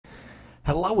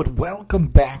Hello and welcome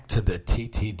back to the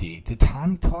TTD, to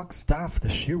Tani Talks Daf, the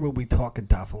shir where we talk a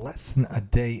daf, a lesson a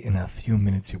day in a few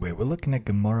minutes away. We're looking at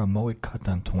Gemara Moed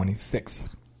Katan 26.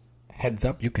 Heads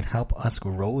up, you can help us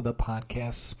grow the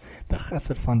podcast. The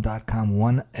ChesedFund.com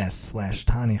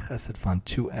 1s/Tani, ChesedFund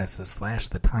 2s/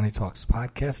 the Tani Talks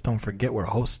podcast. Don't forget we're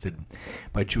hosted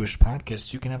by Jewish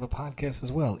Podcasts. You can have a podcast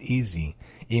as well. Easy.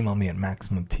 Email me at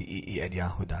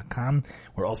maximumtee@yahoo.com.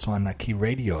 We're also on Naki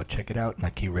Radio. Check it out,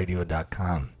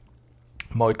 nakiradio.com.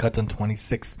 Moed Katan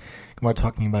 26. We're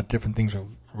talking about different things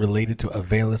related to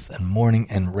Avelis and mourning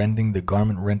and renting the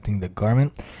garment.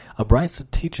 A brisa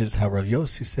teaches how Rav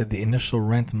Yossi said the initial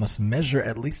rent must measure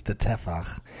at least a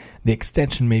tefach. The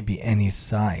extension may be any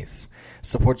size.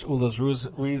 Supports Ula's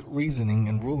reasoning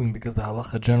and ruling because the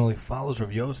halacha generally follows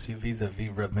Rav Yossi vis-a-vis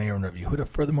Rav Meir and Rav Yehuda.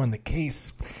 Furthermore, in the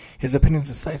case, his opinion is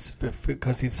decisive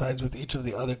because he sides with each of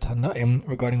the other Tanaim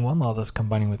regarding one law, thus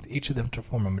combining with each of them to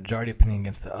form a majority opinion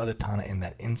against the other Tana in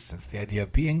that instance. The idea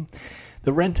being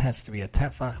the rent has to be a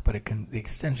tefach, but the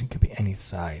extension can be any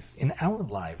size. In our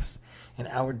lives, in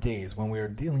our days, when we are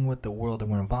dealing with the world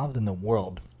and we're involved in the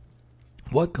world,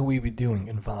 what could we be doing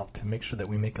involved to make sure that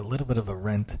we make a little bit of a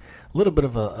rent, a little bit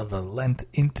of a lent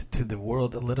into the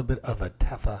world, a little bit of a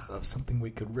tefach of something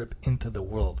we could rip into the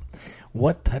world?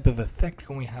 What type of effect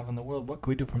can we have on the world? What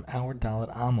can we do from our Dalet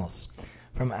Amos,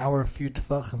 from our few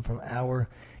tefachim, from our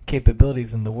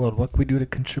capabilities in the world? What can we do to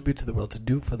contribute to the world, to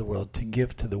do for the world, to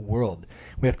give to the world?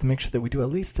 We have to make sure that we do at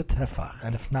least a tefach,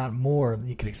 and if not more,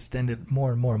 you can extend it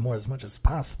more and more and more as much as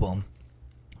possible.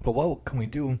 But what can we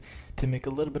do to make a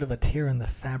little bit of a tear in the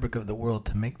fabric of the world,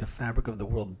 to make the fabric of the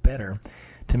world better,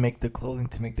 to make the clothing,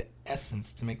 to make the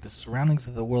essence, to make the surroundings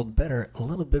of the world better, a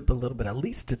little bit, at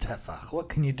least a tefach? What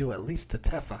can you do at least a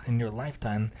tefach in your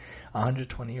lifetime,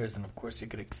 120 years? And of course you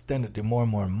could extend it, do more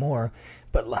and more and more,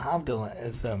 but lahavdil,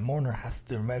 as a mourner, has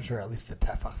to measure at least a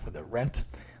tefach for the rent.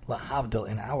 Lahavdil,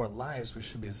 in our lives, we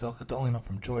should be zochet only enough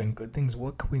from joy and good things.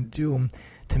 What can we do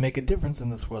to make a difference in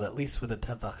this world, at least with a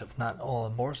tefach, if not all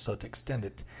and more so, to extend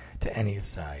it to any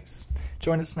size?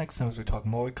 Join us next time as we talk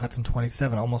Moed Katan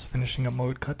 27, almost finishing up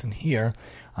Moed Katan here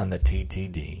on the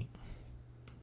TTD.